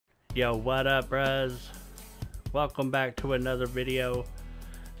Yo, what up, bros? Welcome back to another video.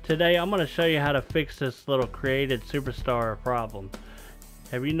 Today I'm going to show you how to fix this little created superstar problem.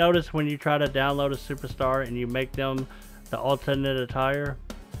 Have you noticed when you try to download a superstar and you make them the alternate attire,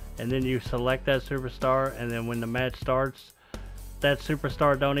 and then you select that superstar, and then when the match starts, that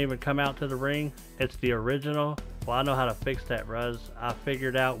superstar don't even come out to the ring? It's the original. Well, I know how to fix that, bros. I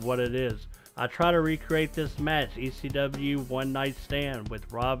figured out what it is. I try to recreate this match, ECW One Night Stand with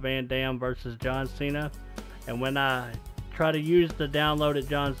Rob Van Dam versus John Cena, and when I try to use the downloaded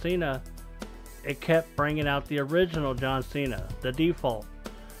John Cena, it kept bringing out the original John Cena, the default.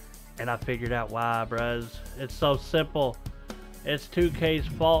 And I figured out why, bros. It's so simple. It's 2K's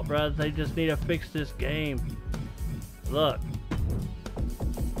fault, bros. They just need to fix this game. Look.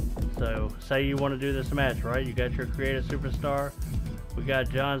 So, say you want to do this match, right? You got your creative superstar. We got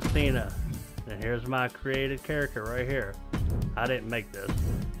John Cena. And here's my created character right here. I didn't make this,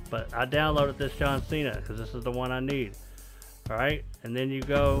 but I downloaded this John Cena because this is the one I need. Alright, and then you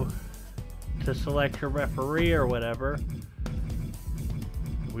go to select your referee or whatever.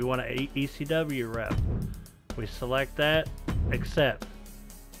 We want an ECW rep. We select that, accept.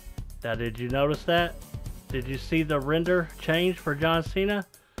 Now, did you notice that? Did you see the render change for John Cena?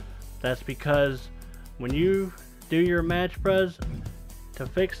 That's because when you do your match, bros, to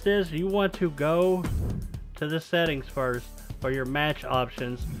fix this, you want to go to the settings first for your match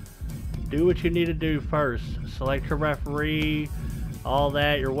options. Do what you need to do first. Select your referee, all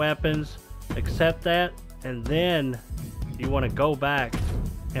that, your weapons, accept that, and then you want to go back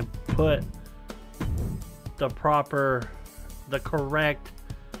and put the correct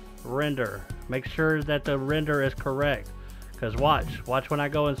render. Make sure that the render is correct. Because watch when I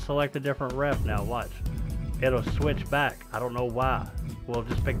go and select a different rep now, watch. It'll switch back. I don't know why. We'll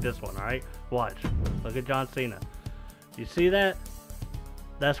just pick this one, alright? Watch. Look at John Cena. You see that?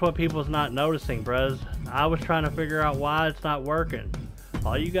 That's what people's not noticing, bros. I was trying to figure out why it's not working.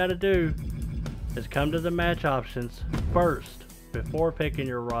 All you gotta do is come to the match options first before picking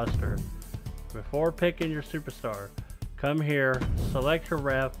your roster. Before picking your superstar. Come here, select your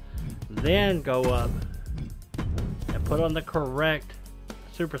rep, then go up and put on the correct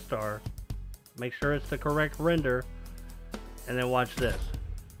superstar. Make sure it's the correct render, and then watch this.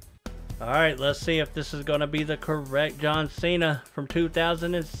 Alright, let's see if this is going to be the correct John Cena from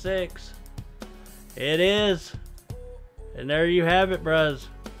 2006. It is. And there you have it, bros.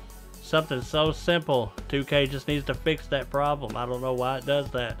 Something so simple. 2K just needs to fix that problem. I don't know why it does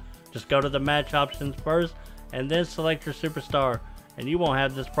that. Just go to the match options first, and then select your superstar, and you won't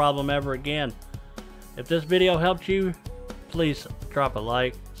have this problem ever again. If this video helped you, please drop a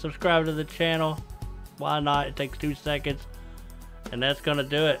like. Subscribe to the channel. Why not? It takes 2 seconds. And that's gonna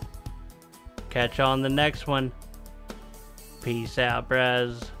do it. Catch you on the next one. Peace out,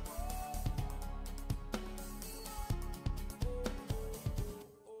 bros.